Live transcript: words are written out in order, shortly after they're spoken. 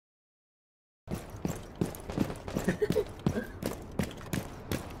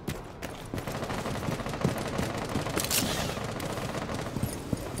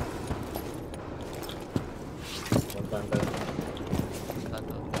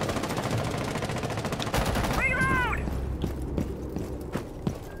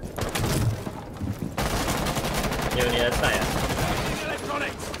有你的菜啊！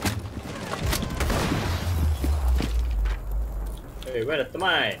哎，为了什么？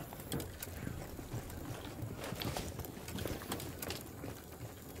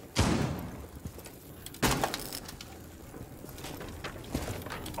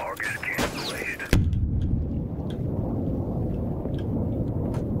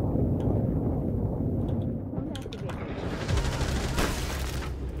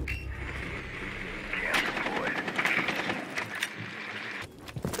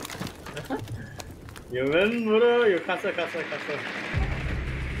有人不咯？有卡车。The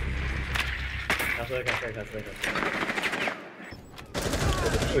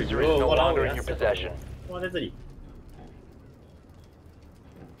diffuser is no longer in your possession. 哇，在这里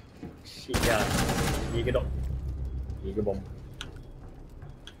！shit 呀！一个洞，一个bomb。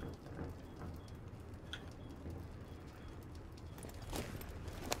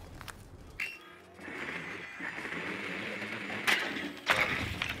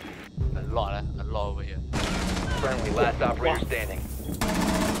A lot over here. Friendly, last operator standing.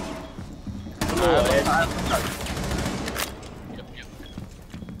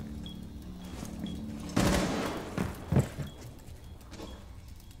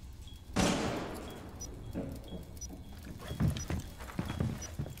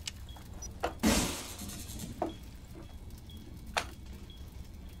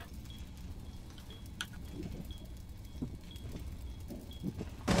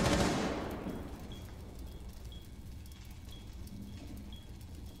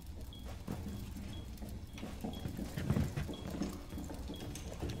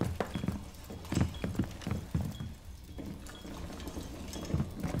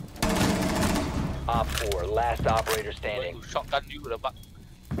 4, last operator standing. Shotgun you 了吧？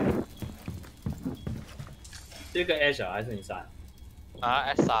这个 Ash 还是你杀？啊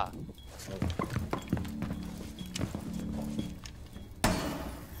 ，S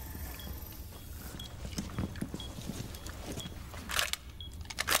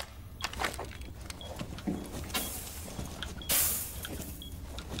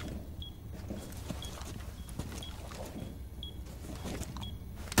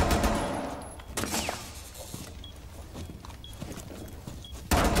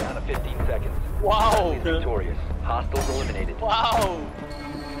to 15 seconds. Wow! Victorious. Hostiles eliminated. Wow!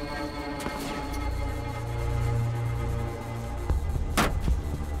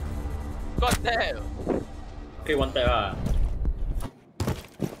 God damn! 可以玩带啊！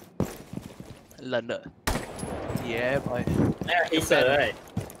冷了。Yeah, boy. 哎呀，黑色的哎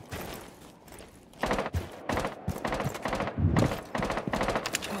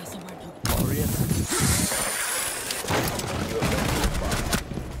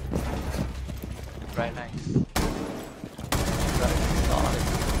！Very nice. Solid.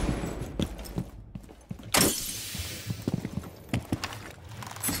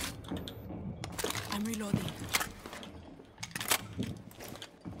 I'm reloading.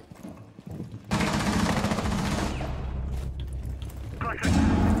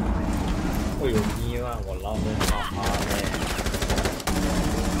 会有你啊！我老人好好嘞。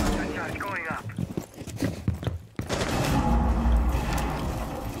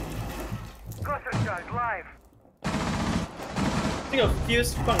这个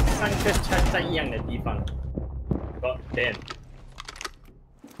fuse 放3个插在一样的地方。God damn！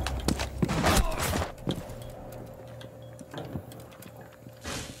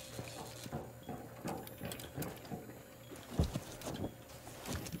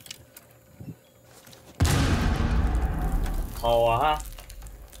 好啊！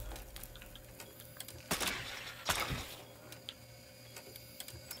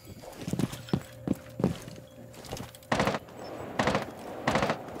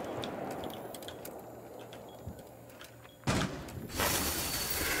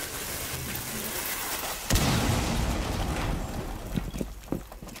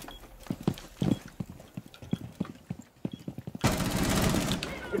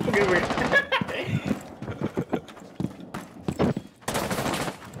你不给我。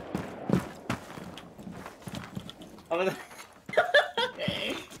他们的，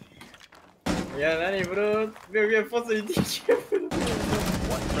呀，那你不都没有force你进去？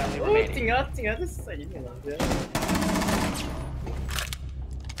 One friendly 哦， remaining. 进啊，这谁呢？这。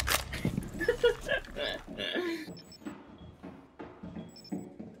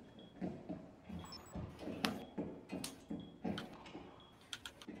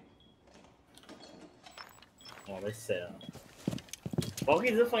我被死了！我可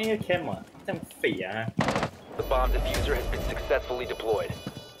以只放一个 cam 嘛，这样废啊！ The bomb diffuser has been successfully deployed.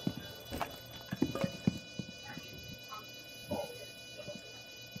 我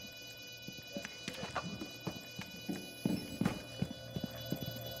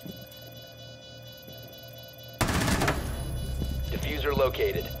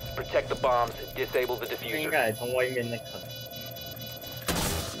located. Protect the bombs. Disable the 应 diffuser. 该从外面那可能。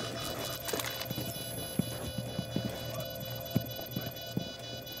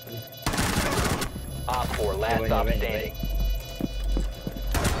 Op 4, last stop standing.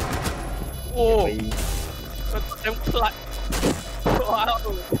 โอ้ 可以 เต็มพลัดว้าว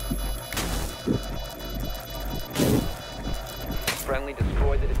Friendly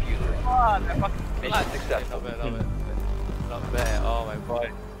destroyed the diffuser. ว้าวแต่ฟัก Mission successful. not bad oh my boy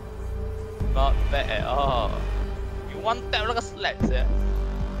not bad at all you want tap แล้วก็ slap เสีย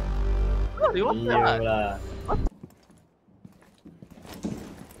you want 有 tap 啦， ว่า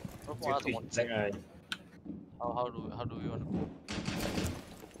สมมติ 这个 how do you want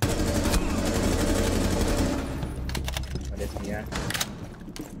我的天啊！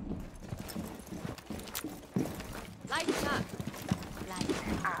 Lights up. Lights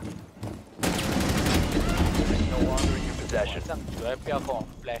up. Is no longer in your possession. 这样主要不要跟我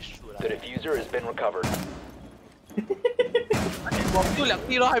flash 出来 The diffuser has been recovered. 我丢2滴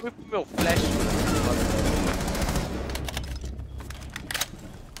都还没有 flash 出来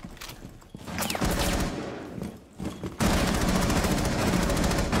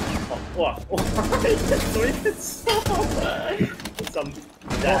哇哇！怎么一个操！怎么？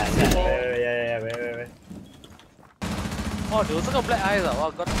喂！ 哦留这个 black eyes 啊哇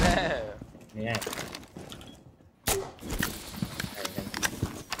god damn 你看，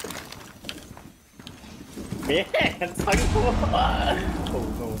别残酷！Oh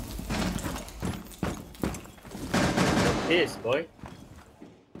no! Yes, boy.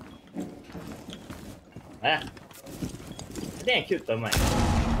 哎，一定係 Q 等埋。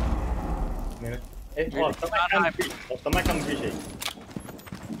咩咩？誒，我等埋看必，我等埋看必須。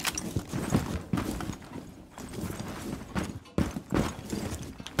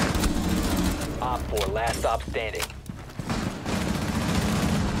 Op 4, last stop standing.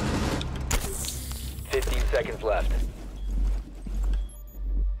 15 seconds left.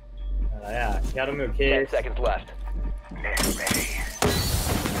 來啊，其他都沒有 10 K。 seconds left.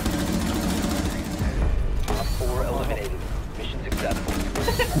 Op 4 eliminated. Mission successful.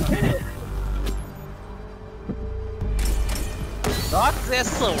 然后直接射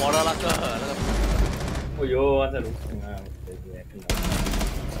我的那个哎呦，我在路上啊，對對，看到。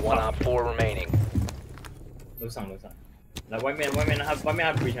 One Op 4 remaining. 樓上，來外面還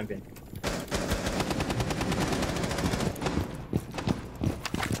不會上邊。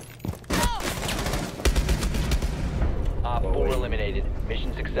 Op 4 eliminated.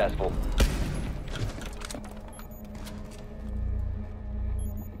 Mission successful.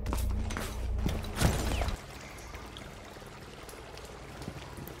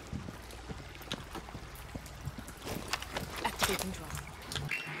 Activating drone.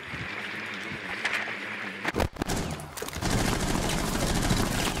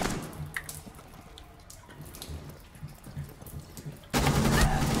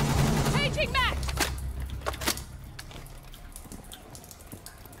 Changing back.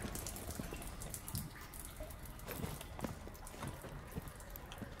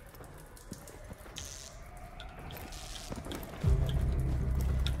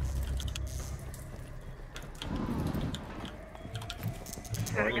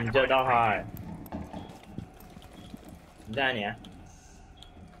我迎着到他，你在哪里啊？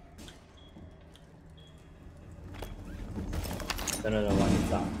等，我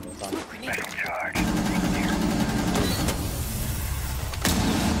上。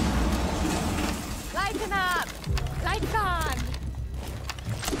 Lighten up. Lights on.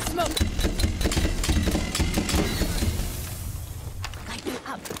 Smoke. Lighten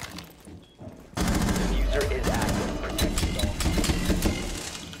up. Diffuser is active. Protect it all.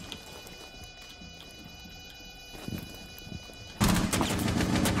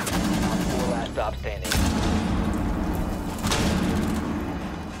 Op 4 last stop standing.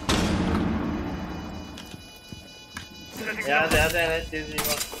 等下，接着吗？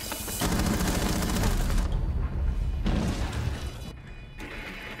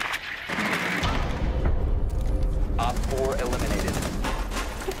 Op 4 eliminated.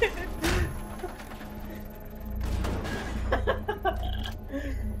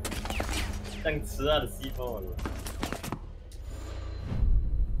 像吃啊的西方了。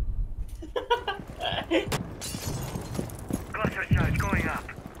Cluster charge going up.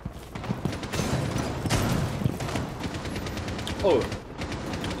 哦。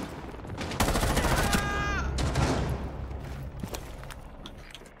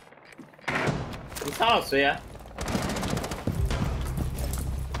你杀了谁啊？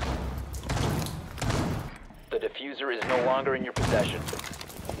 The diffuser is no longer in your possession.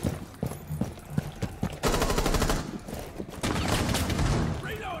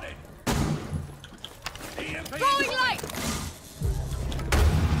 Throwing light!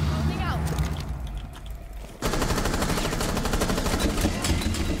 Holding out.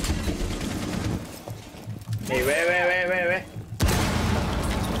 Hey, wait.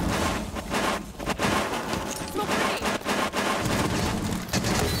 Smoke grenade.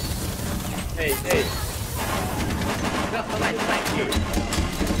 Hey. No, come on.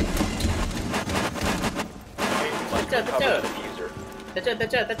 Must recover the diffuser.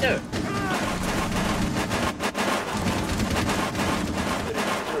 Thatcher. The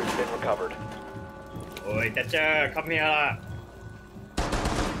diffuser has been recovered. Oi, Thatcher, come here.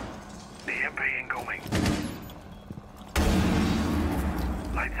 EMP incoming.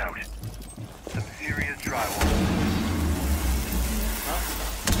 Lights out. Some serious drywall.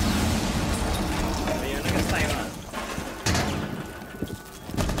 有那个塞吗？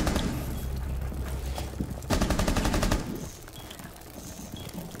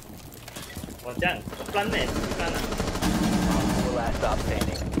我这样plan呢？plan 啊！ The last stop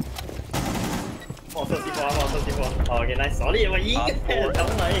standing. 幫我收師傅。哦，原來鎖呢個已經等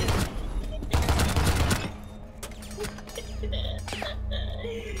你。